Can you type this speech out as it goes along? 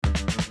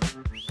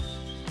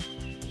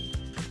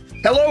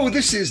Hello,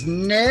 this is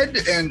Ned,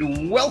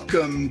 and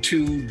welcome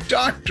to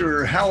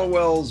Dr.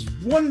 Hallowell's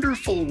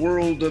Wonderful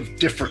World of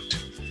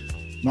Different,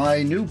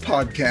 my new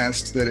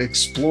podcast that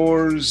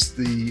explores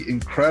the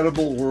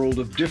incredible world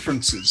of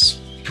differences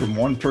from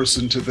one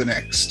person to the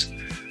next,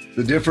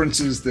 the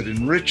differences that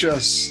enrich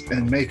us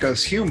and make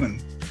us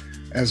human,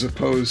 as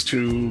opposed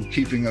to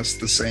keeping us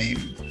the same.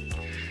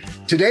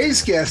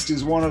 Today's guest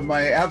is one of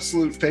my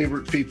absolute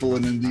favorite people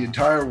in the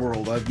entire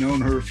world. I've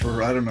known her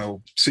for,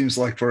 seems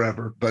like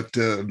forever, but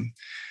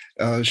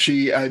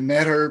I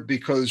met her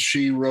because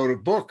she wrote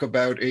a book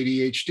about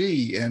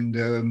ADHD. And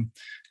of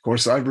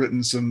course, I've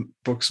written some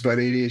books about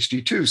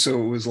ADHD too,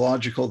 so it was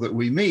logical that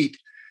we meet.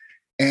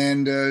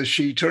 And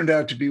she turned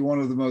out to be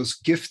one of the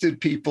most gifted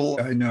people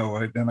I know,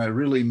 and I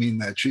really mean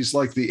that. She's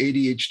like the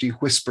ADHD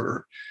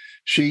whisperer.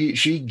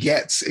 She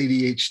gets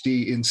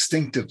ADHD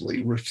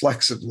instinctively,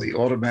 reflexively,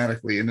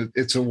 automatically, and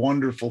it's a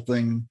wonderful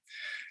thing.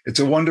 It's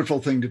a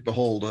wonderful thing to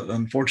behold.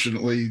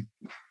 Unfortunately,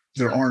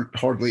 there aren't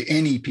hardly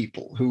any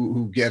people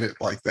who get it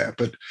like that.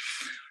 But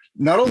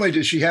not only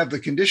does she have the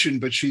condition,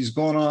 but she's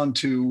gone on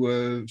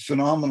to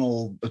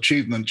phenomenal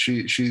achievement.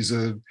 She's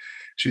a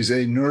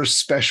nurse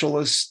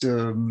specialist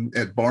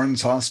at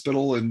Barnes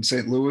Hospital in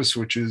St. Louis,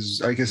 which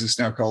is, I guess it's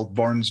now called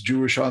Barnes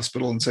Jewish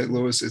Hospital in St.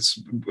 Louis. It's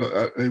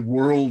a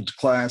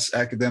world-class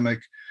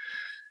academic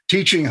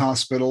teaching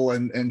hospital,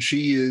 and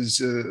she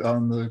is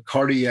on the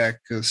cardiac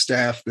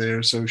staff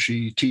there. So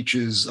she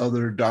teaches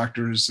other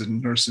doctors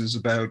and nurses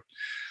about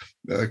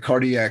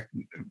cardiac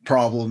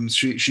problems.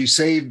 She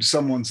saved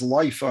someone's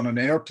life on an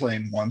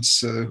airplane once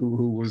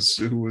who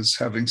was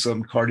having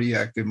some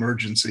cardiac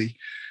emergency.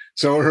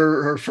 So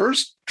her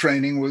first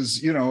training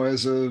was,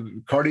 as a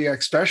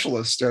cardiac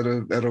specialist at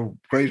a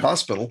great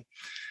hospital.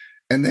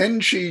 And then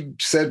she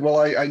said, well,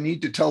 I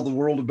need to tell the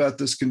world about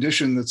this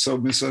condition that's so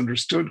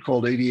misunderstood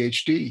called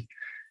ADHD.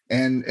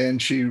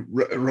 And she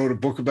wrote a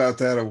book about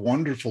that, a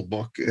wonderful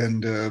book.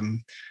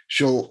 And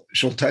she'll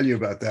tell you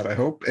about that, I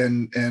hope.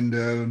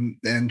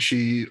 And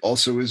she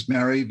also is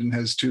married and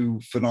has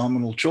two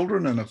phenomenal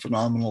children and a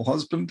phenomenal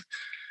husband,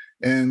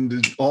 and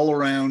an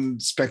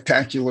all-around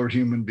spectacular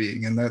human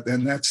being. And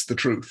that's the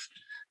truth.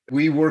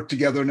 We work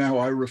together now.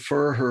 I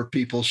refer her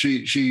people.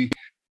 She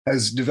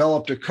has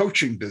developed a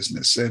coaching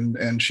business,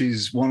 and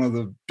she's one of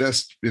the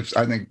best,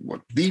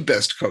 the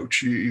best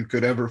coach you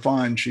could ever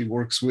find. She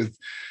works with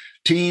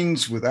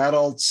teens, with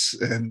adults,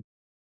 and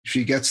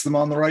she gets them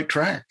on the right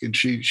track. And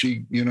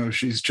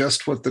she's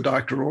just what the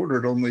doctor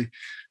ordered, only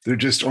there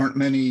just aren't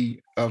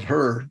many of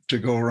her to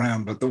go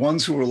around. But the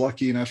ones who are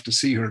lucky enough to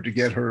see her, to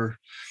get her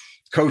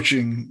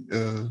coaching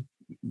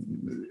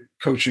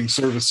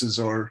services,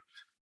 are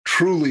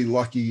truly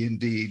lucky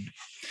indeed.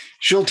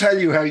 She'll tell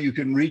you how you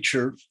can reach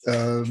her.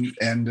 Her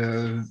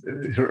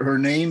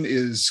name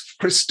is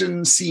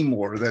Kristen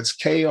Seymour. That's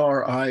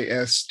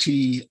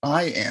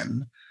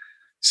Kristin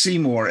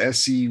Seymour,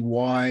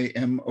 Seymour.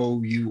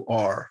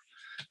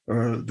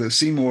 The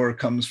Seymour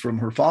comes from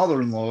her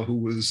father-in-law, who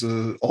was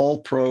an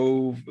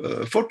all-pro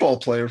football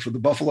player for the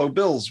Buffalo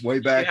Bills way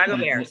back. Chicago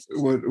Bears.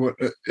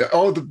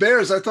 The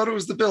Bears. I thought it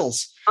was the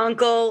Bills.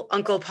 Uncle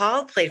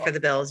Paul played for the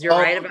Bills. You're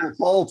right about. Uncle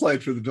Paul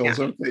played for the Bills.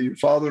 Yeah. Okay, your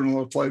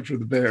father-in-law played for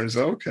the Bears.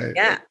 Okay.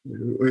 Yeah.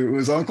 It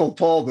was Uncle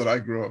Paul that I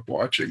grew up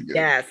watching.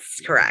 Yes,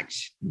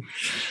 correct.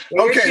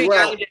 Okay,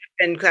 well.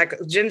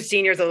 Jim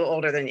Sr. was a little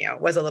older than you,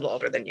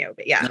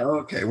 but yeah.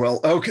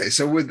 Okay.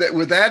 So with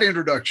that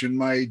introduction,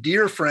 my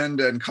dear friend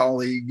and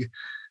colleague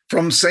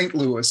from St.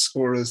 Louis,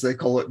 or as they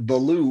call it, the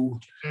Lou,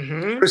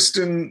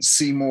 Kristen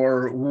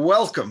Seymour,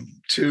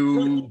 welcome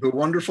to the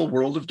wonderful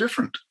world of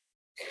different.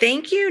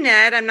 Thank you,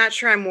 Ned. I'm not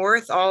sure I'm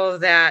worth all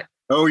of that.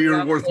 Oh,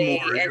 you're worth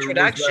more.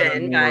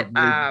 Introduction, but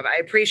I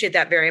appreciate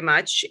that very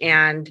much.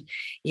 And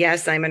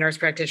yes, I'm a nurse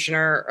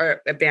practitioner,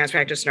 or advanced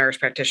practice nurse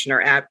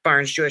practitioner at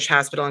Barnes Jewish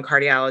Hospital in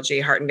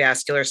Cardiology, Heart and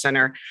Vascular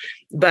Center,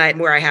 but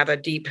where I have a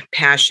deep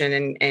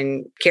passion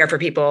and care for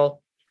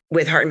people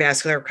with heart and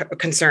vascular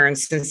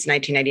concerns since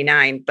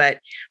 1999. But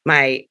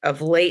my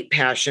of late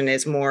passion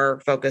is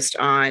more focused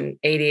on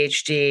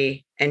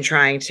ADHD and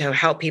trying to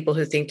help people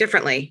who think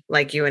differently,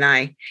 like you and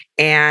I.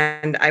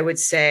 And I would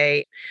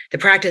say the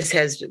practice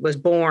was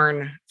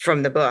born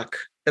from the book.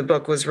 The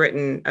book was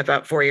written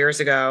about 4 years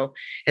ago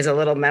as a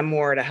little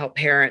memoir to help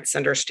parents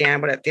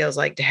understand what it feels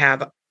like to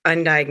have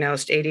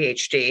undiagnosed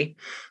ADHD.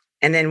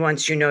 And then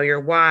once you know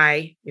your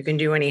why, you can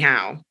do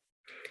anyhow.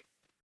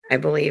 I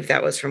believe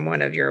that was from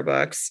one of your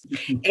books.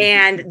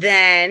 And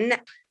then,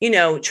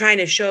 trying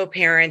to show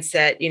parents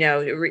that,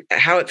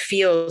 how it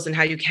feels and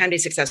how you can be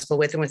successful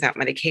with and without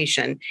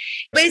medication.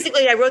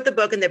 Basically, I wrote the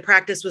book and the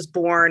practice was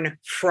born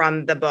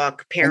from the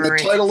book. And the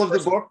title of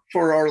the book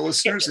for our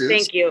listeners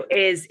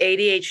is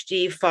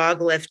ADHD Fog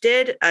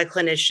Lifted, a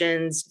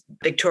clinician's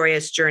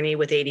victorious journey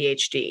with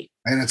ADHD.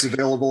 And it's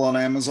available on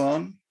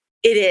Amazon?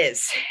 It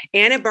is.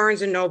 And at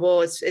Barnes &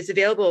 Noble, it's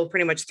available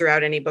pretty much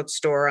throughout any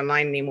bookstore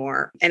online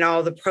anymore. And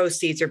all the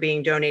proceeds are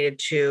being donated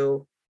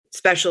to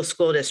Special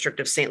School District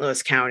of St.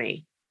 Louis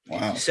County.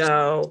 Wow.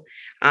 So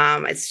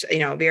It's,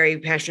 very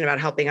passionate about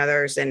helping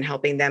others and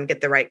helping them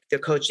get the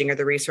coaching or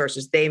the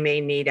resources they may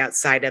need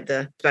outside of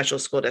the special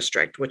school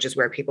district, which is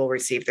where people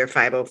receive their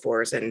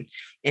 504s and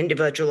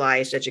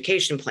individualized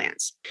education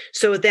plans.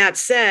 So with that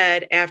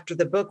said, after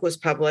the book was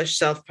published,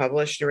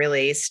 self-published and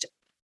released,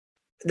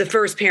 the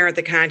first parent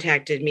that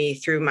contacted me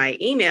through my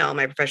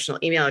professional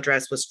email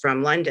address, was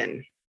from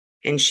London.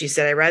 And she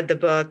said, I read the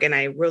book and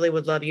I really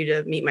would love you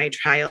to meet my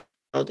child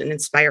and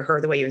inspire her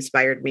the way you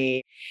inspired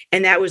me.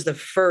 And that was the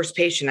first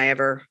patient I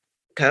ever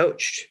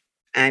coached.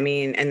 I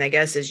mean, and I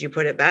guess as you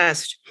put it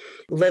best,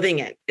 living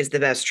it is the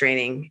best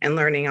training, and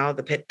learning all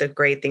the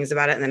great things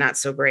about it and the not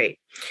so great.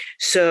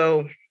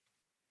 So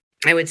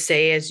I would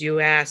say, as you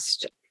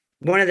asked,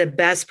 one of the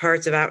best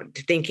parts about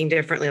thinking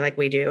differently like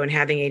we do and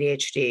having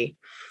ADHD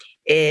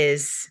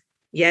is,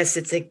 yes,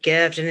 it's a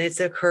gift and it's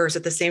a curse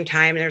at the same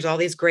time. And there's all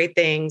these great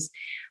things.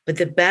 But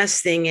the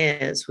best thing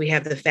is we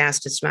have the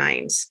fastest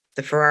minds,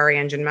 the Ferrari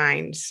engine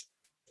minds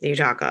that you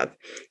talk of,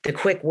 the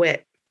quick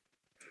wit,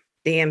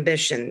 the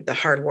ambition, the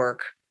hard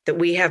work, that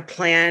we have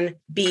plan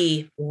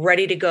B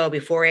ready to go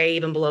before A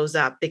even blows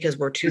up because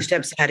we're 2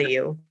 steps ahead of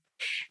you.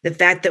 The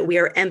fact that we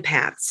are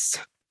empaths,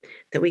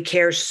 that we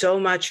care so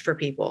much for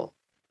people,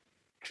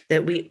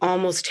 that we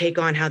almost take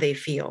on how they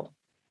feel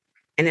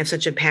and have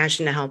such a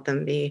passion to help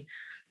them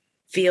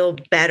feel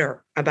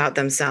better about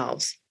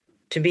themselves,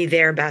 to be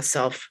their best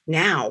self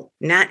now,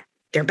 not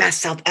their best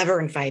self ever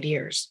in 5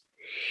 years.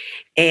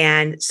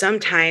 And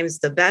sometimes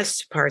the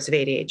best parts of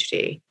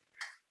ADHD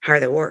are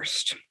the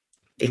worst,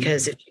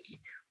 because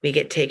we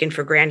get taken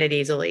for granted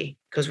easily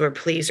because we're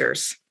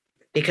pleasers.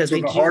 Because so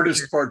the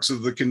hardest parts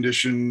of the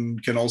condition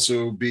can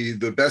also be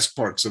the best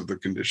parts of the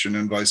condition,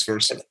 and vice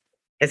versa.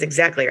 That's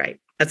exactly right.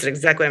 That's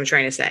exactly what I'm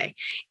trying to say.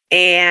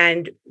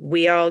 And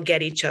we all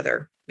get each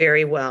other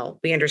very well.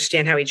 We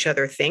understand how each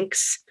other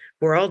thinks.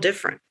 We're all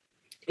different.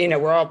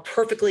 We're all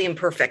perfectly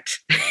imperfect.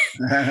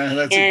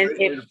 That's a great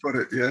way to put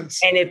it. Yes.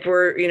 And if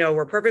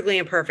we're perfectly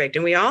imperfect,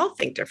 and we all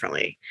think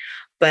differently.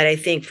 But I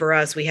think for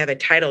us, we have a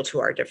title to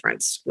our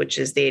difference, which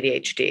is the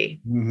ADHD.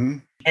 Mm-hmm.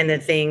 And the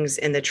things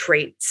and the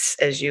traits,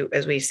 as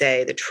we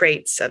say, the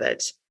traits of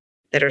it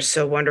that are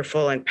so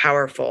wonderful and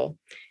powerful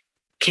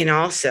can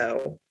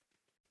also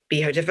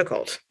be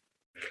difficult.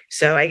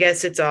 So I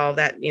guess it's all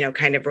that,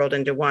 kind of rolled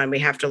into one. We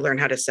have to learn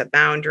how to set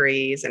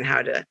boundaries and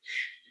how to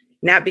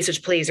not be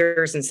such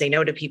pleasers and say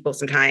no to people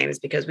sometimes,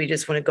 because we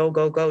just want to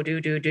go,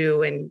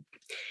 do, and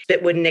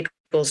spit wood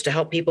nickels to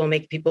help people,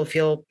 make people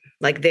feel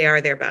like they are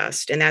their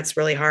best. And that's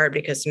really hard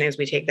because sometimes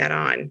we take that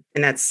on,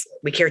 and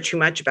we care too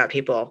much about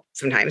people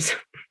sometimes.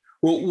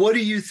 Well, what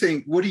do you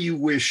think? What do you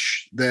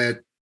wish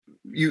that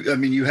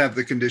you have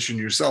the condition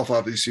yourself,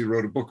 obviously you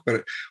wrote a book about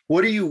it.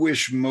 What do you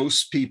wish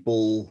most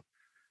people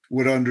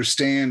would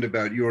understand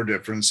about your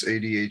difference,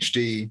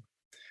 ADHD,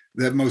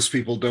 that most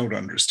people don't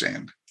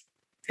understand?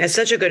 That's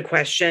such a good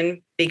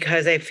question,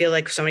 because I feel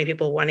like so many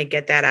people want to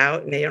get that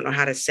out and they don't know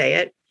how to say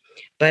it.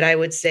 But I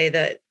would say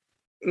that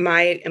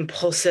my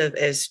impulsive,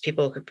 as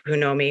people who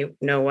know me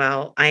know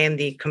well, I am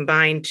the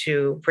combined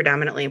to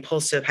predominantly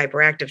impulsive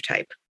hyperactive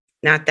type,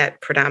 not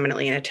that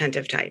predominantly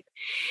inattentive type.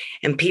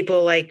 And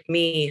people like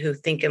me who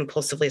think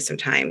impulsively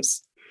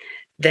sometimes,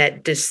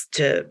 that just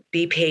to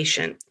be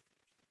patient.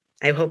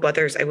 I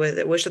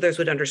wish others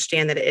would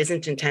understand that it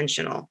isn't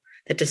intentional,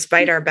 that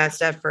despite our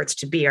best efforts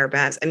to be our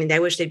best, I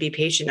wish they'd be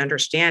patient,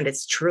 understand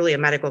it's truly a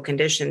medical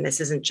condition.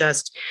 This isn't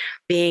just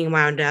being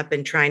wound up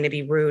and trying to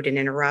be rude and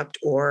interrupt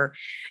or,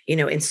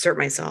 insert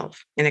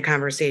myself in a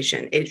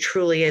conversation. It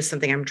truly is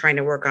something I'm trying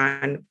to work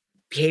on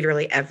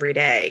behaviorally every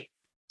day.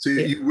 So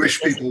you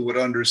wish people would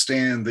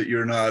understand that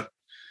you're not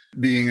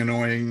being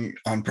annoying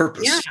on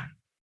purpose.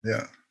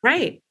 Yeah.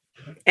 Right.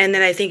 And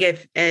then I think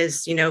if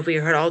we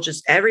could all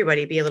just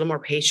everybody be a little more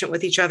patient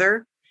with each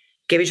other,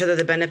 give each other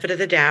the benefit of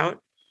the doubt.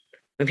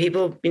 When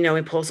people,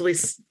 impulsively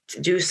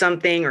do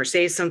something or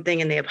say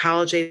something and they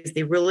apologize,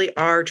 they really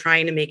are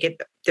trying to make it,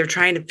 they're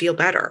trying to feel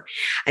better.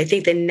 I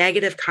think the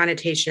negative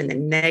connotation, the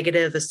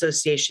negative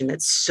association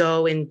that's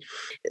so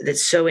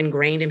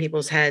ingrained in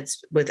people's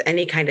heads with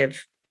any kind of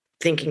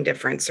thinking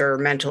difference or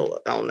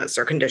mental illness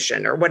or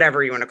condition or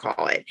whatever you want to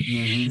call it,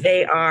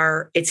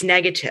 it's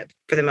negative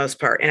for the most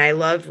part. And I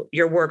love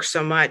your work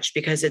so much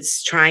because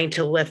it's trying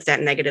to lift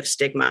that negative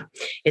stigma.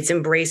 It's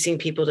embracing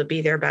people to be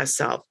their best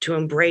self, to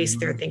embrace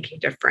their thinking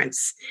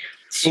difference.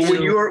 So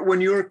when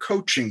you're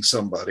coaching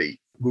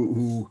somebody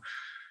who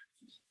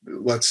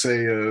let's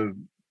say a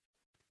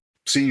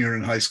senior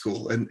in high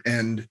school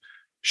and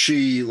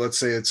she, let's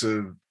say it's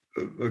a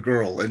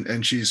girl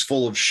and she's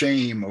full of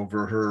shame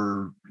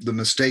over the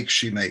mistakes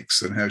she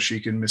makes and how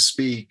she can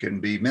misspeak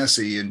and be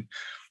messy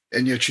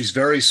and yet she's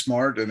very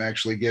smart and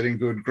actually getting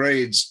good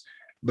grades,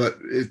 but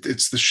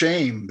it's the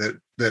shame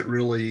that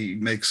really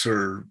makes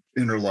her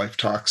inner life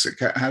toxic.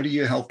 How do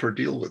you help her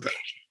deal with that?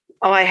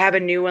 Oh, I have a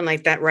new one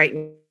like that right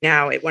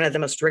now at one of the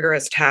most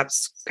rigorous top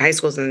high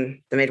schools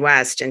in the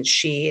Midwest. And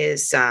she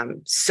is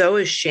so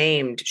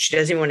ashamed. She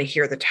doesn't even want to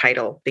hear the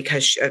title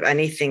because of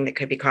anything that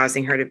could be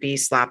causing her to be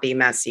sloppy,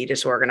 messy,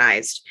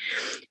 disorganized.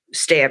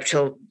 stay up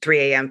till 3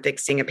 a.m.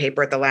 fixing a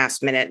paper at the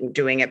last minute and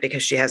doing it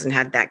because she hasn't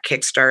had that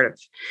kickstart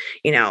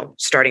of,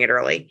 starting it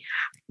early.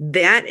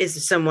 That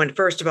is someone,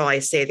 first of all, I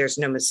say there's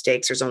no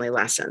mistakes, there's only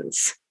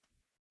lessons.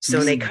 So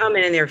when they come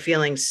in and they're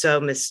feeling so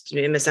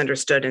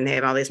misunderstood and they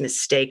have all these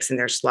mistakes and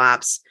they're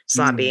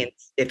sloppy, and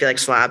they feel like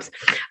slobs,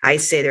 I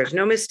say there's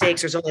no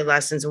mistakes, there's only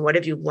lessons. And what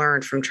have you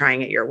learned from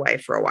trying it your way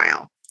for a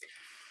while?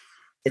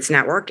 It's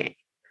not working.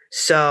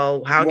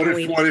 So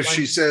what if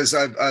she says,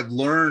 I've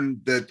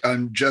learned that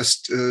I'm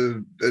just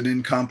an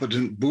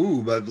incompetent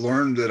boob. I've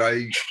learned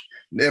that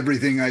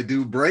everything I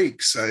do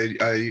breaks. I've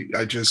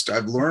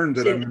learned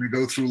that I'm going to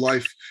go through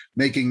life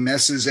making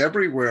messes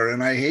everywhere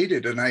and I hate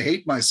it and I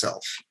hate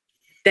myself.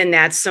 Then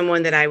that's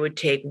someone that I would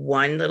take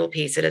one little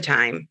piece at a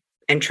time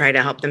and try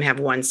to help them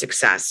have one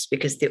success.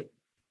 Because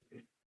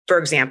for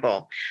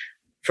example,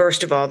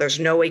 first of all, there's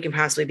no way you can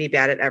possibly be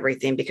bad at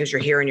everything because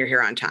you're here and you're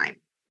here on time.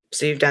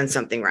 So you've done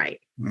something right.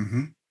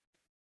 Mm-hmm.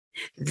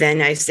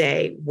 Then I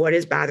say, what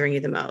is bothering you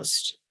the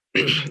most?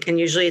 And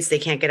usually it's they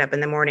can't get up in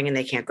the morning and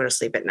they can't go to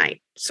sleep at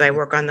night. So I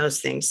work on those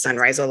things,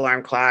 sunrise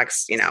alarm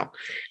clocks,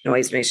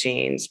 noise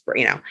machines,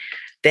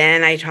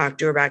 Then I talk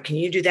to her about, can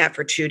you do that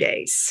for 2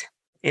 days?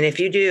 And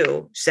if you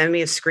do, send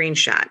me a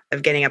screenshot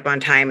of getting up on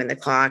time and the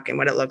clock and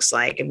what it looks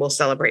like, and we'll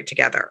celebrate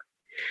together.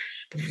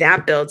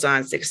 That builds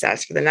on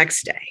success for the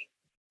next day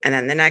and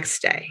then the next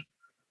day.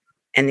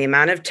 And the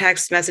amount of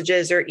text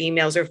messages or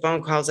emails or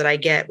phone calls that I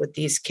get with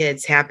these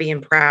kids happy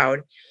and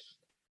proud,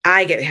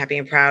 I get happy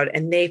and proud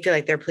and they feel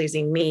like they're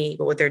pleasing me.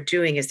 But what they're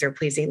doing is they're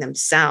pleasing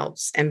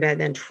themselves. And then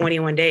in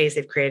 21 days,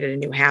 they've created a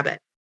new habit.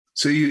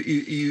 So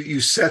you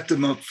set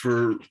them up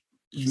for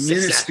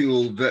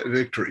minuscule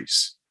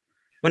victories.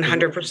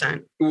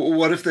 100%.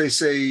 What if they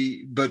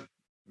say, but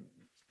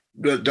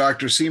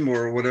Dr.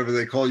 Seymour, or whatever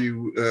they call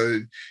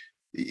you,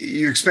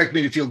 you expect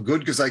me to feel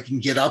good because I can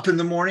get up in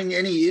the morning?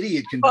 Any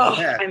idiot can do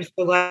that. I'm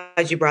so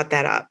glad you brought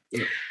that up.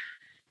 Yeah.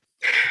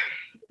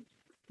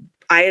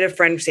 I had a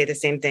friend say the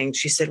same thing.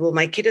 She said, well,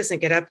 my kid doesn't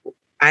get up.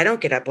 I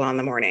don't get up well in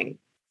the morning.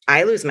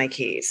 I lose my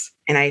keys.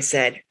 And I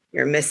said,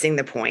 you're missing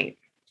the point.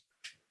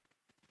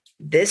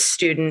 This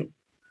student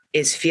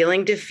is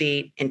feeling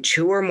defeat in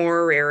 2 or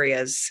more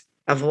areas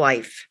of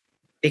life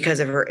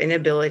because of her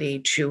inability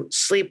to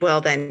sleep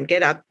well, then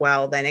get up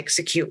well, then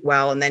execute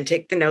well, and then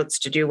take the notes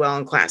to do well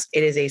in class.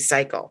 It is a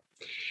cycle.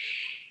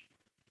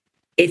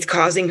 It's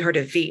causing her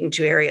defeat in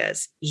 2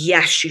 areas.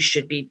 Yes, she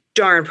should be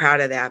darn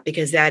proud of that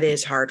because that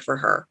is hard for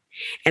her.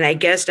 And I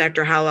guess,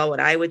 Dr. Hallowell,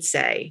 what I would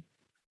say,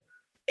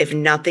 if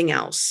nothing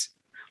else,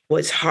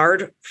 what's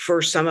hard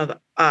for some of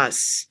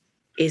us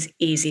is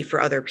easy for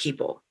other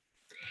people.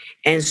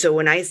 And so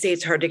when I say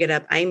it's hard to get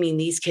up, I mean,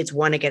 these kids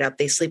want to get up.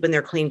 They sleep in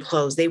their clean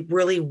clothes. They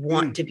really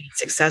want to be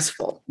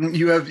successful.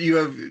 You have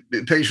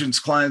patients,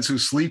 clients who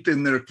sleep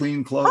in their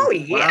clean clothes. Oh,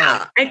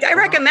 yeah. Wow. I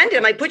recommend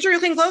it. Like, put your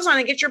clean clothes on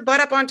and get your butt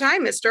up on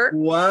time, mister.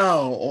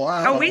 Wow.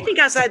 Oh, we think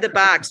outside the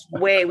box.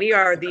 We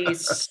are the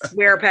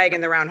square peg in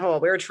the round hole.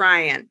 We're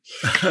trying.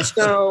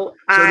 So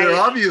they're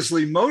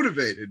obviously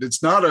motivated.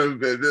 It's not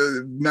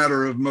a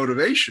matter of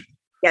motivation.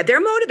 Yeah,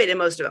 they're motivated,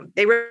 most of them.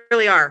 They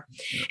really are.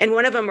 And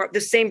one of them, the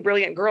same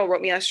brilliant girl,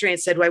 wrote me yesterday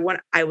and said, I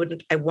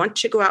want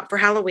to go out for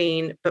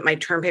Halloween, but my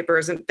term paper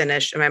isn't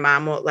finished and my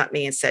mom won't let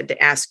me, and said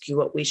to ask you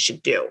what we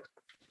should do.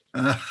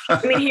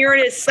 I mean, here it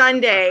is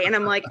Sunday. And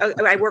I'm like,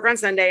 I work on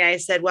Sunday. I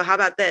said, well, how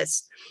about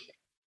this?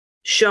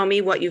 Show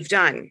me what you've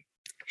done.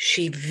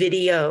 She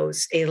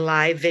videos a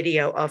live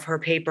video of her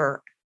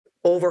paper,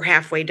 over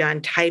halfway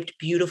done, typed,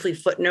 beautifully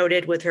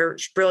footnoted with her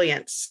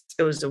brilliance.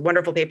 It was a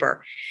wonderful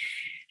paper.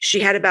 She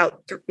had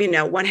about,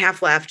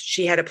 1/2 left.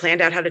 She had it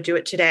planned out how to do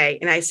it today.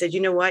 And I said, you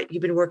know what?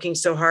 You've been working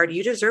so hard.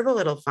 You deserve a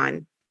little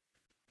fun.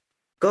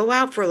 Go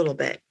out for a little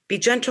bit. Be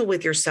gentle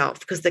with yourself,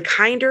 because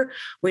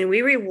when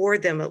we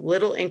reward them at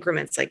little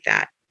increments like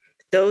that,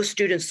 those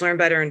students learn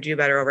better and do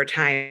better over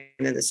time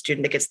than the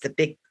student that gets the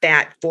big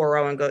fat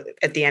 4.0 and go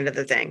at the end of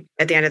the thing,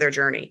 at the end of their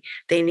journey.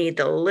 They need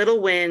the little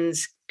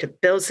wins to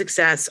build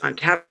success on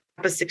top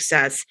of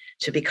success,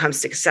 to become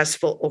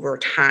successful over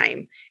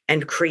time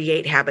and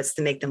create habits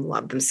to make them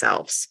love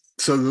themselves.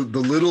 So the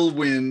little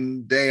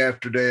win day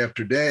after day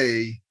after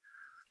day,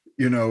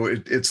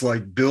 it's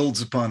like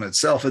builds upon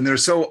itself. And they're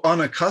so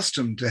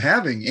unaccustomed to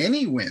having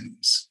any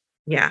wins.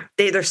 Yeah.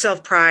 Their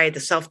self-pride, the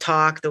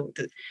self-talk,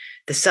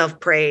 the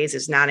self-praise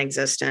is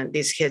non-existent.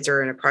 These kids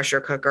are in a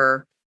pressure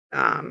cooker.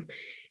 And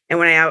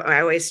when I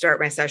always start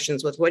my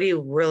sessions with, what do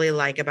you really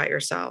like about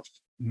yourself?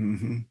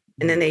 Mm-hmm.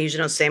 And then they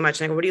usually don't say much.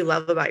 And I go, what do you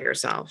love about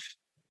yourself?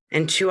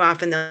 And too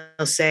often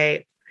they'll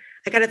say,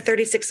 I got a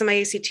 36 on my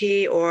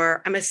ACT,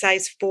 or I'm a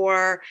size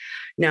 4.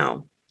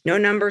 No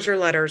numbers or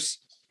letters.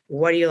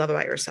 What do you love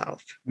about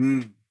yourself?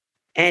 Mm.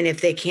 And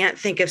if they can't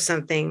think of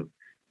something,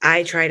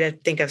 I try to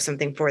think of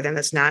something for them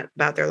that's not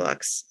about their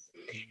looks.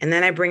 And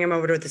then I bring them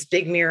over to this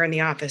big mirror in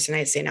the office and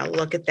I say, now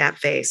look at that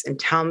face and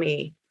tell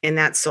me in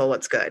that soul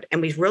what's good.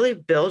 And we really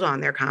build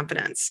on their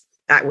confidence.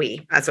 That's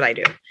what I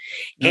do.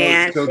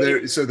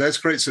 So that's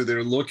great. So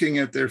they're looking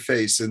at their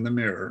face in the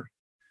mirror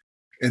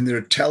and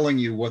they're telling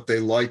you what they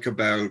like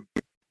about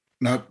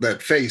not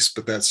that face,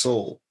 but that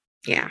soul.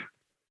 Yeah.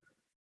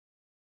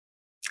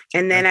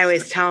 And then I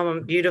always tell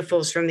them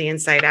beautiful's from the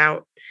inside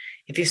out.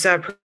 If you saw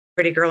a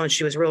pretty girl and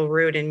she was real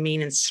rude and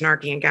mean and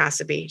snarky and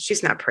gossipy,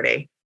 she's not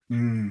pretty,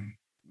 you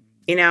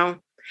know?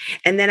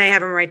 And then I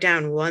have them write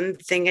down one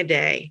thing a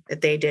day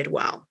that they did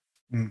well.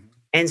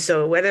 And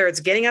so whether it's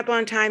getting up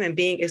on time and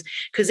being,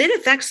 because it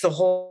affects the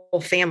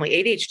whole family.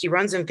 ADHD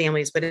runs in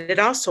families, but it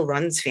also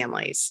runs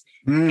families.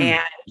 And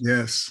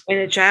yes, when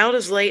a child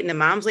is late and the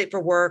mom's late for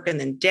work and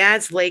then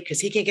dad's late because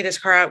he can't get his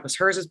car out because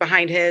hers is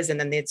behind his. And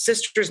then the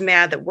sister's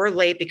mad that we're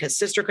late because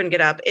sister couldn't get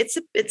up. It's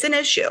an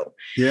issue.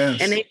 Yes.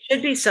 And they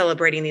should be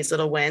celebrating these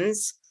little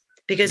wins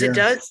because it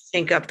does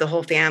sync up the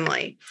whole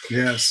family.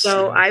 Yes.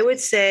 So I would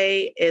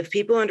say if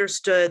people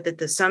understood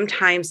that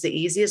sometimes the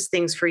easiest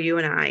things for you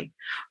and I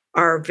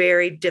are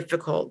very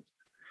difficult.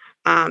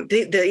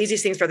 The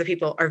easiest things for other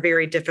people are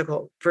very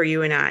difficult for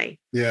you and I.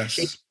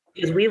 Yes.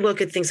 Because we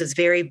look at things as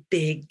very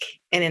big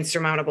and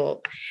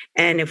insurmountable.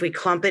 And if we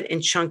clump it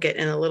and chunk it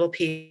in little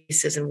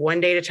pieces and one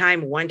day at a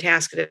time, one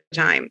task at a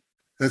time.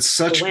 That's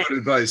such good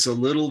advice. A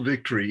little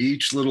victory,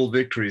 each little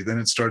victory, then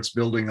it starts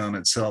building on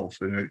itself.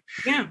 But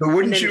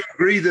wouldn't you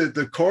agree that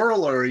the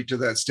corollary to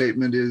that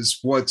statement is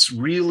what's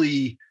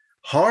really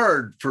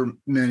hard for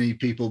many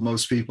people,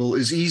 most people,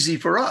 is easy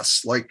for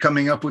us, like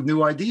coming up with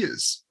new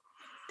ideas.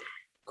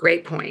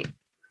 Great point.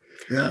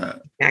 Yeah,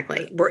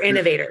 exactly. We're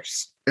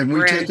innovators. And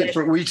we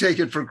take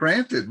it for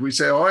granted. We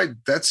say,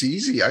 that's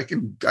easy. I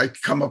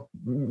come up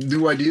with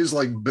new ideas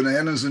like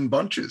bananas in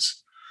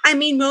bunches. I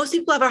mean, most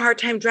people have a hard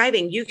time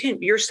driving. You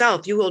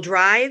will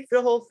drive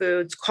to Whole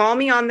Foods, call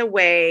me on the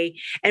way.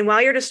 And while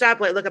you're at a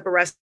stoplight, look up a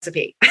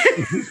recipe.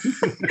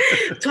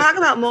 Talk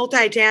about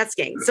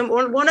multitasking.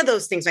 One of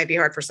those things might be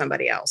hard for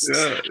somebody else.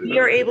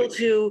 You're able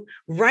to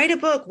write a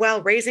book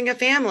while raising a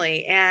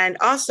family. And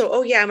also,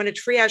 I'm going to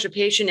triage a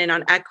patient in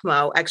on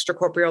ECMO,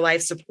 extracorporeal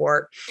life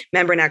support,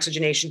 membrane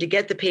oxygenation, to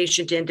get the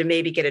patient in to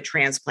maybe get a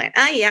transplant.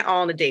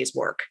 All in a day's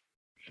work.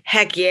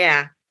 Heck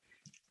yeah.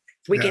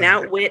 We can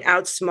outwit,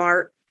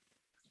 outsmart,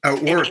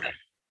 outwork.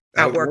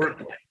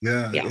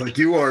 Yeah. Like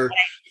you're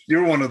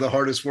one of the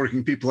hardest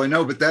working people I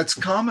know, but that's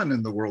common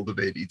in the world of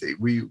ADD.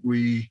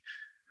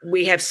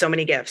 We have so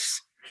many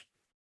gifts.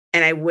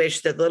 And I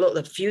wish that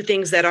the few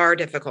things that are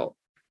difficult,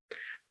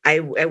 I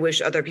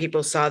wish other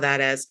people saw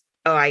that as,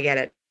 I get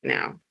it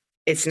now.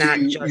 It's not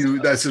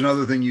that's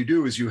another thing you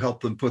do is you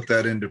help them put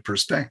that into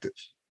perspective.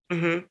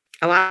 Mm-hmm.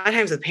 A lot of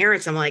times with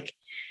parents, I'm like,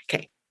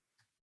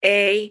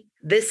 okay,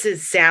 this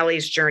is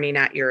Sally's journey,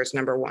 not yours,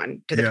 number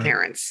one, to the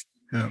parents.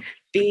 Yeah.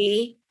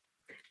 B,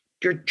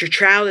 your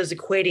child is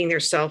equating their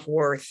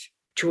self-worth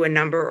to a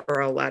number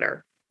or a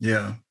letter.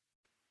 Yeah.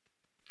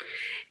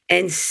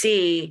 And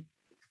C,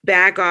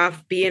 back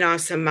off, be an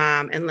awesome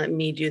mom, and let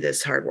me do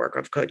this hard work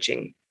of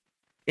coaching.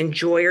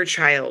 Enjoy your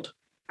child.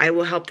 I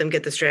will help them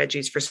get the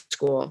strategies for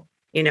school,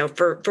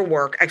 for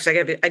work,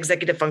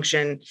 executive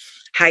function,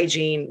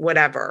 hygiene,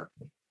 whatever.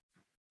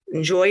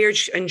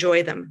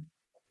 Enjoy them.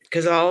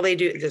 Because all they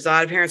do, there's a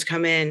lot of parents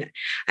come in.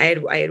 I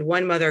had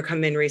one mother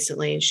come in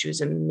recently and she was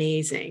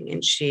amazing.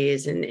 And she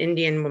is an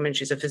Indian woman.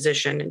 She's a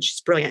physician and she's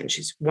brilliant. And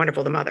she's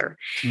wonderful, the mother.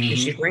 Mm-hmm. And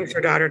she brings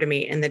her daughter to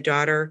me. And the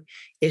daughter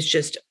is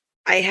just,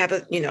 I have a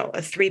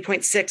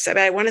 3.6.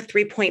 I want a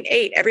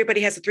 3.8.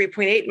 Everybody has a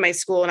 3.8 in my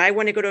school. And I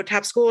want to go to a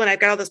top school and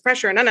I've got all this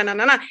pressure. And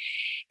no.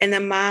 And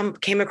the mom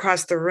came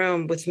across the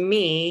room with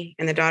me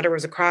and the daughter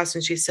was across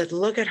and she said,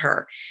 look at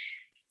her.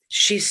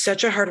 She's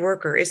such a hard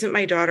worker. Isn't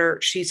my daughter?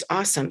 She's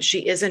awesome.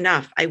 She is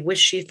enough. I wish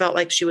she felt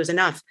like she was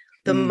enough.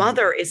 The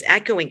mother is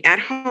echoing at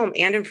home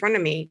and in front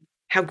of me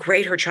how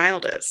great her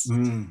child is.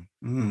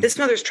 This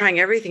mother's trying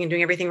everything and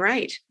doing everything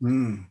right.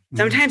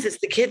 Sometimes it's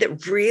the kid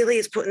that really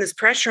is putting this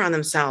pressure on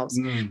themselves.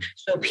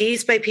 So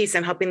piece by piece,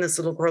 I'm helping this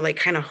little girl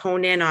kind of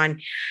hone in on,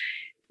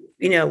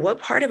 what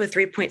part of a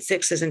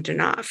 3.6 isn't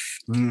enough.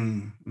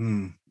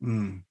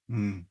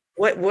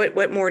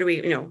 What more do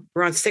we,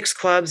 we're on 6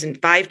 clubs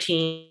and 5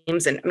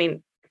 teams.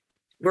 And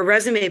we're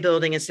resume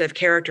building instead of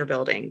character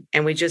building.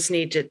 And we just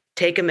need to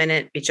take a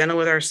minute, be gentle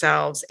with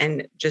ourselves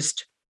and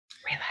just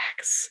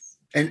relax.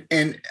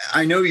 And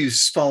I know you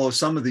follow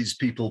some of these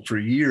people for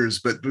years,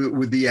 but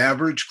with the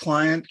average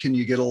client, can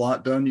you get a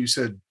lot done? You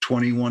said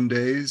 21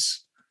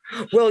 days.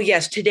 Well,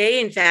 yes.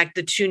 Today, in fact,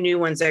 the 2 new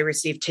ones I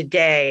received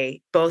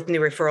today, both new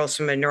referrals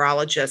from a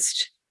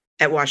neurologist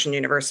at Washington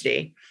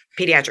University.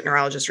 Pediatric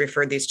neurologist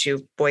referred these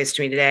 2 boys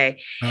to me today.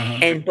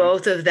 And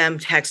both of them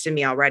texted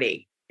me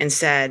already and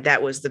said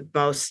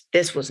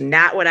this was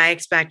not what I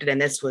expected.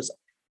 And this was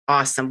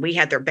awesome. We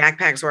had their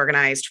backpacks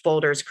organized,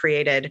 folders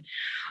created,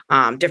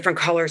 different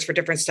colors for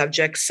different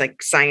subjects.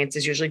 Like science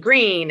is usually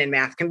green and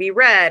math can be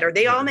red, or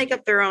they all make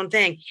up their own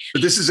thing.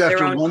 But this is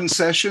after one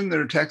session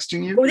they're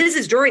texting you? Oh, this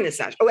is during the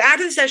session.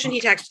 After the session,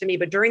 he texted me,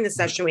 but during the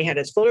session, we had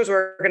his folders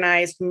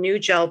organized, new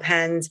gel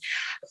pens.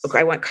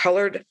 I want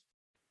colored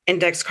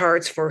index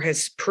cards for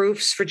his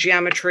proofs for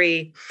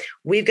geometry.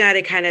 We've got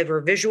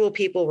we're visual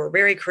people. We're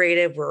very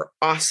creative. We're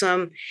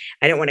awesome.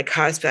 I don't want to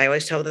cuss, but I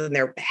always tell them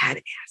they're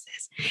badasses.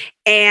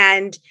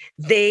 And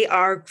they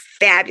are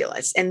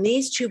fabulous. And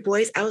these two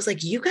boys, I was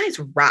like, you guys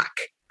rock.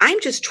 I'm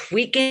just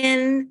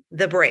tweaking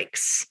the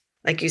brakes.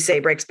 Like you say,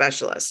 brake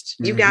specialist,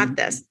 you got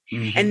this.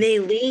 And they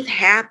leave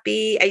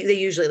happy. They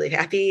usually leave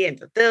happy and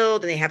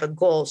fulfilled, and they have a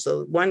goal.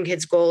 So one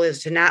kid's goal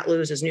is to not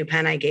lose his new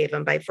pen I gave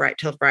him by Friday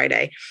till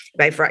Friday.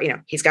 By Friday,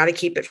 he's got to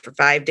keep it for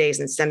 5 days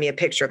and send me a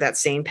picture of that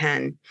same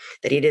pen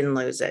that he didn't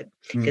lose it,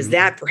 because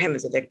that for him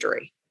is a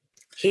victory.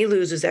 He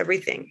loses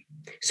everything.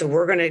 So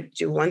we're going to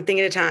do one thing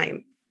at a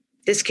time.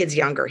 This kid's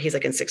younger. He's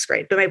like in 6th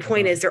grade. But my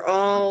point is, they're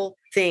all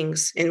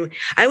things. And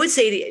I would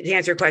say, to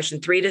answer your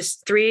question,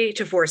 3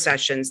 to 4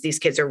 sessions, these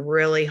kids are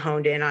really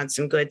honed in on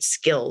some good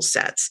skill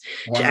sets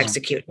to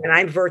execute. And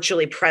I'm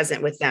virtually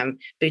present with them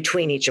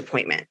between each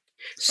appointment.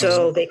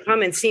 So they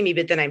come and see me,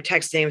 but then I'm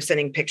texting them,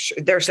 sending pictures.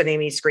 They're sending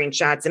me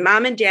screenshots, and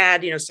mom and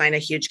dad, sign a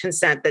huge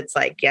consent that's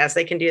like, yes,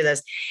 they can do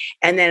this.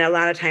 And then a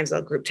lot of times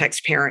I'll group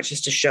text parents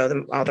just to show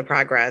them all the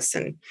progress.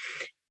 And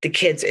the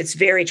kids, it's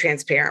very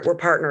transparent. We're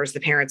partners, the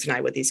parents and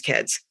I, with these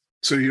kids.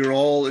 So you're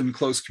all in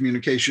close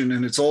communication,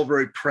 and it's all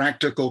very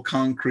practical,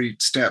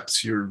 concrete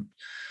steps. You're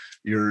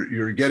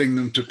getting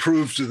them to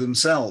prove to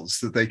themselves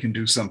that they can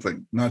do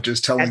something, not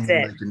just telling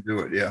them they can do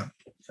it. Yeah.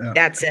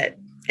 That's it.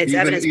 It's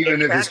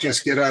even if it's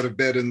just get out of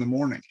bed in the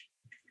morning.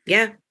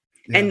 Yeah.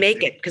 And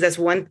make it, because that's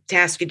one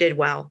task you did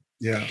well.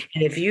 Yeah.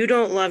 And if you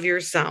don't love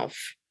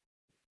yourself,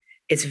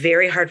 it's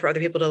very hard for other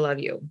people to love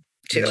you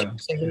too.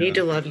 So you need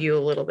to love you a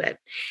little bit.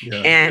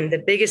 Yeah. And the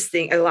biggest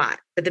thing, but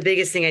the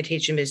biggest thing I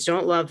teach them is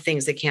don't love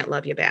things that can't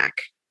love you back.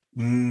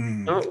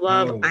 Don't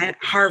love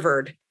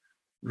Harvard.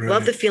 Right.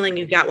 Love the feeling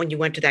you got when you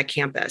went to that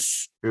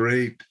campus.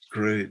 Great.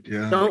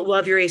 Yeah. Don't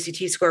love your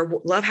ACT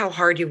score. Love how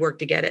hard you worked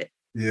to get it.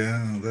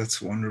 Yeah,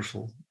 that's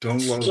wonderful.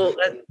 Don't love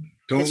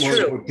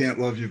what can't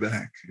love you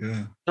back.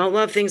 Yeah. Don't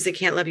love things that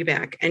can't love you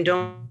back. And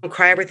don't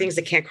cry over things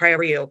that can't cry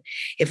over you.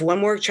 If one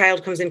more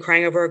child comes in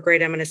crying over a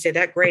grade, I'm going to say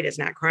that grade is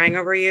not crying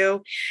over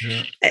you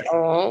at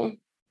all.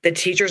 The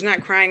teacher's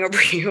not crying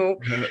over you.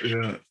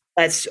 Yeah.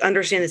 Let's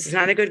understand this is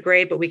not a good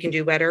grade, but we can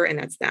do better. And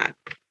that's that.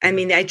 I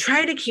mean, I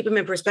try to keep them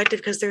in perspective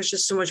because there's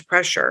just so much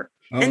pressure.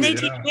 And they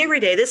teach me every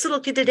day. This little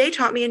kid today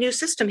taught me a new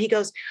system. He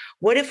goes,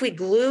 what if we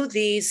glue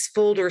these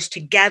folders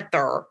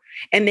together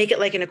and make it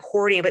like an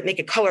accordion, but make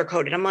it color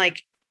coded? I'm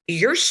like,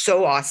 you're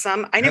so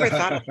awesome. I never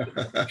thought of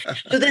it.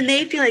 So then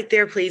they feel like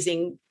they're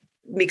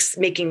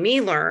making me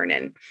learn.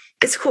 And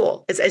it's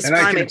cool. It's and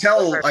I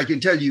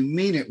can tell you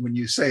mean it when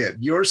you say it.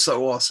 You're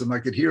so awesome. I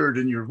could hear it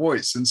in your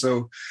voice. And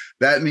so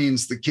that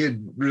means the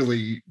kid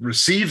really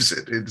receives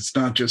it. It's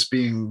not just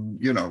being,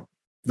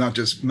 not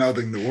just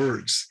mouthing the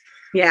words.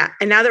 Yeah.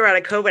 And now they're out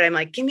of COVID. I'm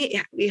like,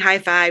 we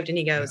high-fived. And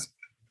he goes,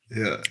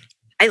 yeah.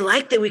 I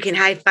like that we can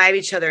high-five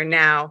each other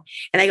now.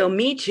 And I go,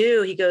 me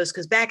too. He goes,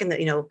 because back in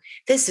the,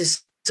 this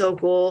is so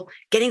cool.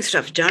 Getting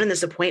stuff done in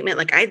this appointment.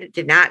 Like, I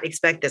did not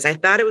expect this. I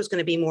thought it was going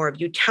to be more of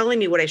you telling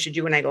me what I should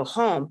do when I go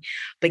home,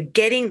 but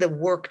getting the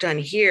work done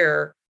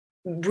here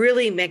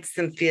really makes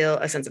them feel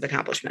a sense of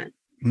accomplishment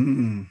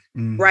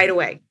right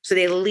away. So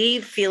they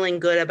leave feeling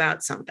good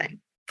about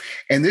something.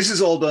 And this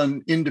is all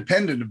done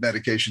independent of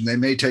medication. They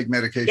may take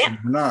medication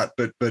or not,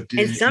 but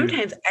and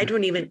sometimes I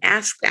don't even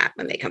ask that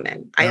when they come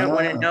in. I don't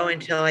want to know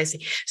until I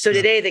see. So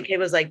today the kid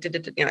was like,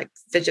 like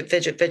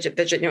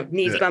fidget,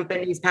 knees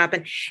bumping, knees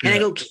popping, and I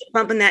go, keep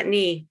bumping that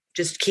knee,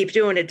 just keep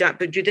doing it.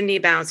 But do the knee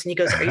bounce. And he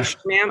goes, are you sure,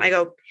 ma'am? I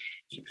go,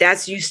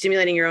 that's you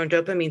stimulating your own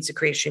dopamine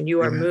secretion.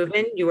 You are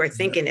moving. You are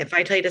thinking. If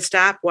I tell you to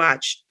stop,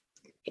 watch.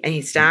 And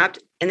he stopped.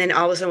 And then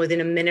all of a sudden,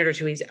 within a minute or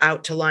two, he's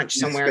out to lunch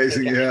somewhere.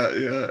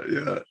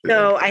 Yeah.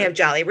 So I have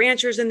Jolly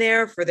Ranchers in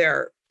there for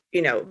their,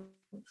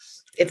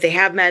 if they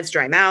have meds,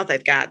 dry mouth.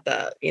 I've got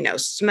the,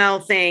 smell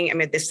thing. I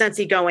mean, the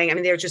Sensi going. I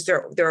mean,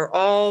 they're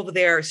all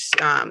their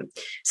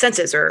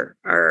senses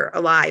are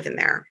alive in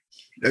there.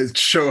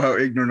 Show how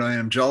ignorant I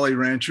am. Jolly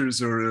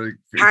Ranchers or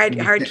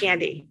hard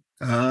candy.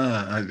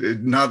 Not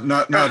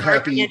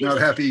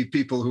happy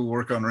people who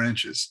work on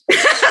ranches.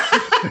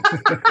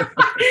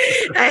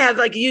 I have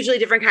usually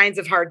different kinds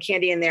of hard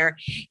candy in there,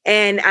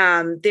 and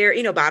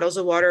there, bottles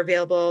of water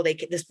available.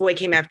 This boy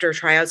came after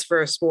tryouts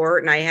for a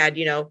sport, and I had,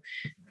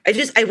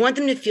 I want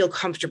them to feel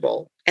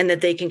comfortable and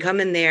that they can come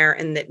in there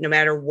and that no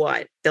matter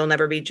what, they'll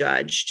never be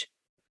judged.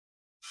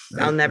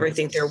 I'll never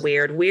think they're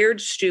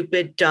weird,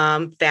 stupid,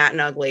 dumb, fat,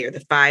 and ugly are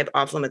the 5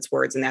 off-limits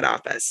words in that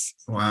office.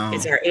 Wow.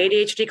 It's our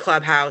ADHD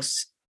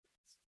clubhouse,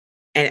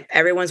 and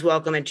everyone's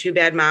welcome. And too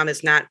bad mom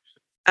is not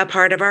a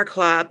part of our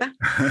club.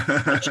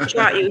 She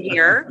brought you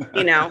here,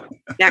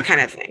 that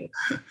kind of thing.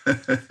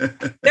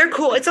 They're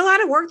cool. It's a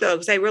lot of work though,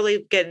 because I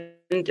really get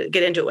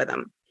into it with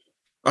them.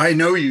 I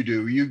know you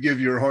do. You give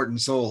your heart and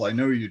soul. I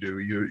know you do.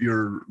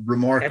 You're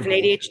remarkable. That's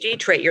an ADHD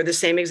trait. You're the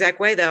same exact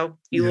way though.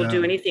 You will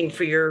do anything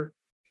for your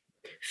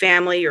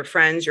family, your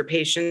friends, your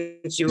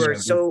patients. You are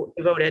so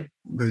devoted.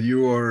 But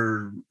you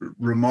are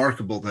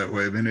remarkable that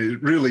way. I mean,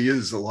 it really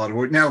is a lot of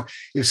work. Now,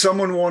 if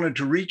someone wanted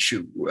to reach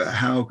you,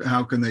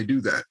 how can they do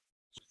that?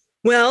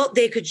 Well,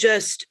 they could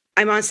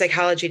I'm on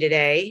Psychology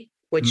Today,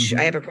 which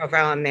I have a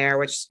profile on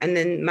there, and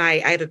then I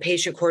have a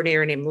patient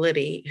coordinator named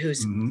Libby,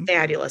 who's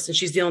fabulous. And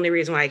she's the only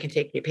reason why I can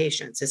take new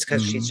patients is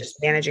because she's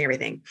just managing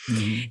everything.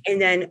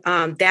 And then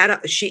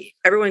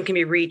everyone can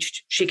be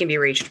reached. She can be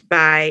reached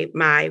by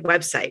my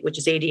website, which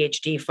is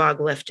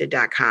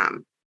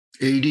ADHDfoglifted.com.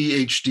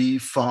 ADHD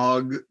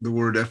Fog, the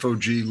word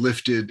FOG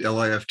lifted,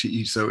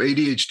 LIFTE. So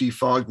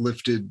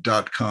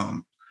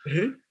ADHDfoglifted.com.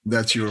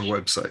 That's your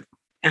website.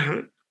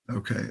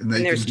 Okay. And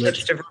there's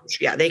tips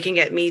they can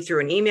get me through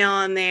an email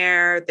on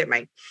there.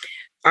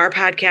 Our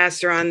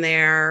podcasts are on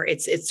there.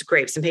 It's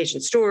great. Some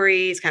patient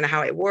stories, kind of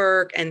how I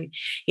work. And,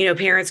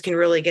 parents can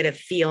really get a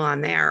feel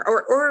on there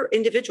or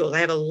individuals. I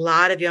have a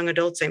lot of young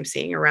adults I'm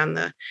seeing around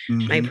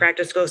my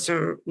practice goes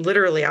from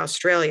literally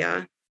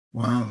Australia.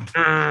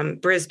 Wow.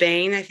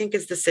 Brisbane, I think,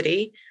 is the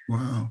city.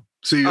 Wow.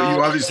 So you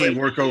obviously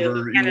work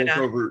over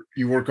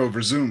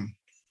Zoom.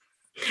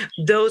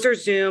 Those are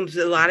Zooms.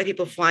 A lot of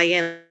people fly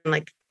in,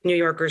 like New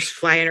Yorkers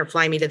fly in or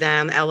fly me to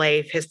them.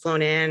 LA has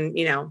flown in,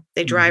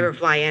 they drive or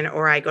fly in,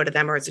 or I go to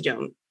them, or it's a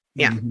Zoom.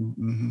 Yeah.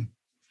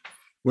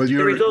 Well, the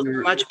results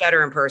are much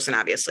better in person,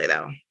 obviously,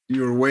 though.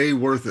 You're way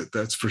worth it.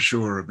 That's for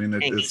sure. I mean,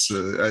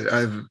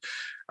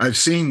 I've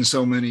seen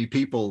so many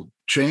people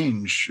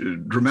change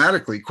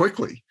dramatically,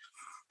 quickly.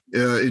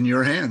 In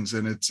your hands,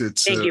 and it's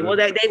thank you. Well,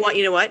 they want,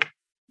 what?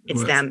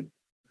 It's them.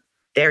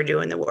 They're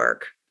doing the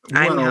work.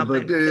 I'm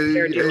helping. But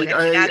they're doing it.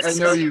 I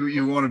know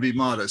you want to be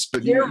modest,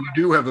 but you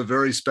do have a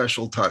very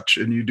special touch,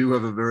 and you do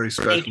have a very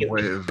special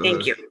way of.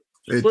 Thank you.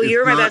 Well,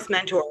 you're my best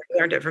mentor. I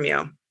learned it from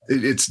you.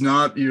 It's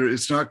not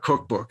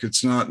cookbook.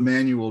 It's not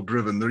manual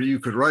driven. There, you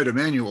could write a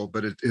manual,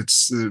 but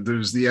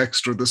there's the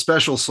extra. The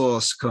special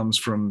sauce comes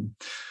from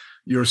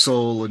your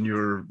soul and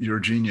your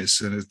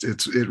genius, and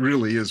it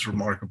really is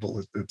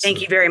remarkable. Thank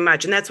you very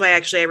much. And that's why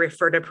actually I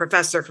referred a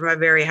professor from a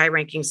very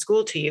high-ranking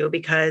school to you,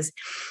 because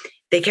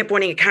they kept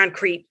wanting a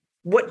concrete,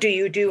 what do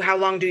you do, how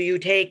long do you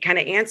take kind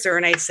of answer.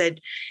 And I said,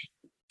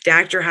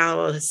 Dr.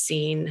 Hallowell has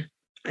seen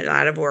a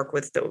lot of work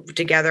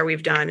together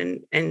we've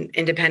done and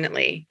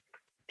independently.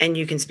 And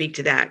you can speak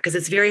to that, because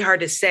it's very hard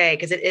to say,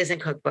 because it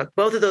isn't cookbook.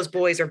 Both of those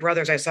boys are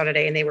brothers I saw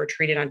today, and they were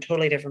treated on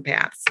totally different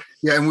paths.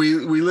 Yeah, and we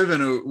live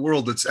in a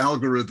world that's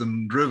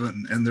algorithm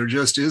driven, and there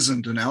just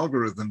isn't an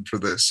algorithm for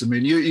this. I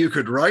mean, you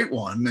could write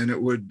one, and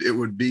it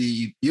would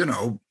be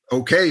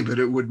okay, but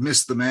it would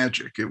miss the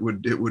magic. It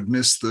would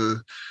miss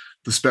the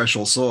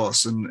special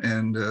sauce,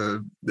 and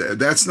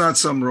that's not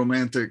some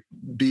romantic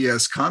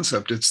BS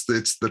concept. It's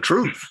the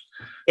truth.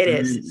 It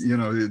is.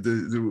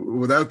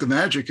 Without the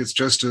magic, it's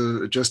just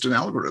an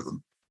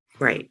algorithm.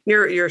 Right.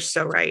 You're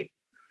so right.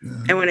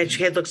 Yeah. And when a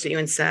kid looks at you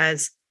and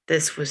says,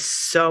 "This was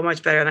so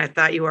much better than I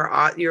thought," you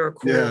were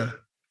cool. Yeah.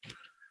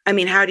 I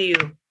mean, how do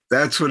you?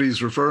 That's what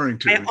he's referring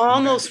to. I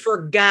almost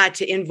forgot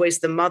to invoice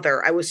the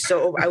mother. I was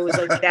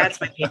like,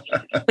 "That's my patient."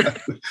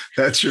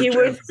 That's your. He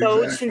was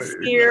so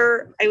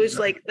sincere. I was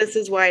like, "This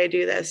is why I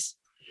do this."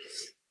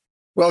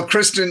 Well,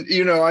 Kristen,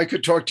 I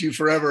could talk to you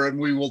forever, and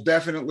we will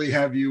definitely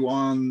have you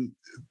on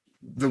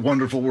The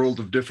Wonderful World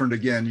of Different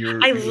again.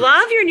 I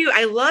love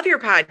your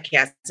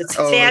podcast. It's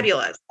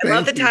fabulous. I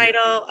love the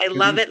title. I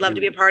love it. Love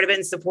to be a part of it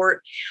and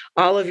support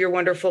all of your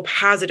wonderful,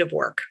 positive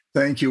work.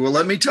 Thank you. Well,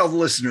 let me tell the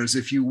listeners,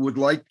 if you would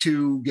like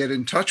to get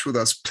in touch with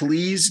us,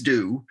 please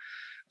do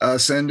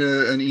send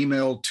an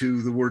email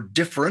to the word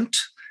different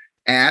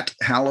at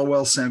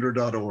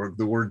hallowellcenter.org.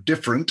 The word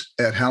different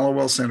at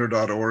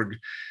hallowellcenter.org.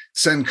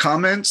 Send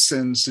comments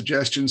and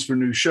suggestions for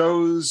new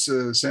shows,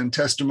 send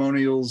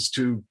testimonials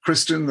to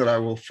Kristen that I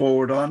will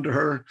forward on to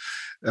her,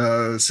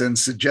 send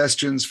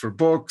suggestions for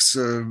books,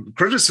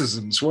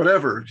 criticisms,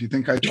 whatever. If you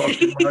think I talk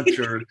too much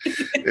or,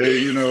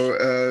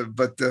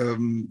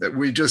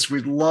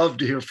 we'd love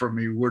to hear from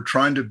you. We're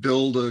trying to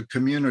build a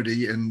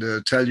community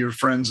and tell your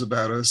friends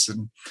about us.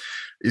 And,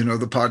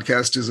 the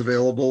podcast is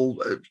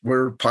available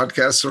where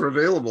podcasts are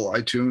available,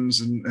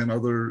 iTunes and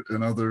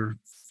other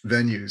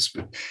venues.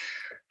 But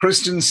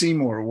Kristen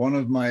Seymour, one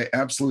of my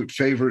absolute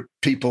favorite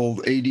people,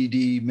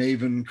 ADD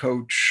maven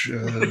coach.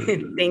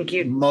 Thank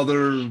you.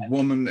 Mother,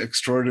 woman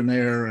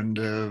extraordinaire, and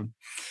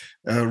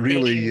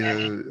really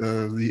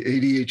the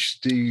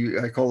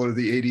ADHD, I call her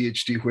the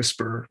ADHD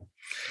whisperer.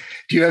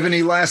 Do you have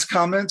any last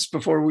comments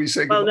before we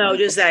say goodbye? Well, no,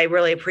 just I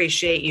really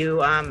appreciate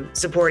you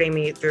supporting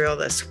me through all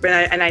this.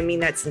 And I mean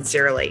that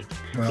sincerely.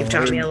 Well, you've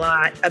taught me a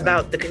lot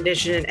about the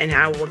condition and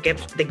how we'll get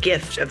the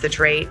gift of the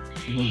trait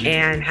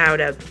and how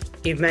to.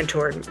 You've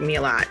mentored me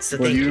a lot. So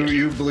thank you.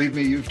 You believe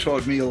me, you've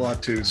taught me a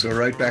lot too. So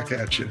right back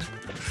at you.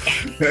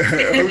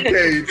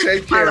 Okay,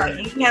 take care. All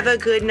right, you have a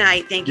good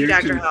night. Thank you,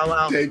 Dr.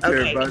 Hallowell. Take care.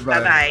 Okay, bye-bye.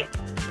 Bye-bye.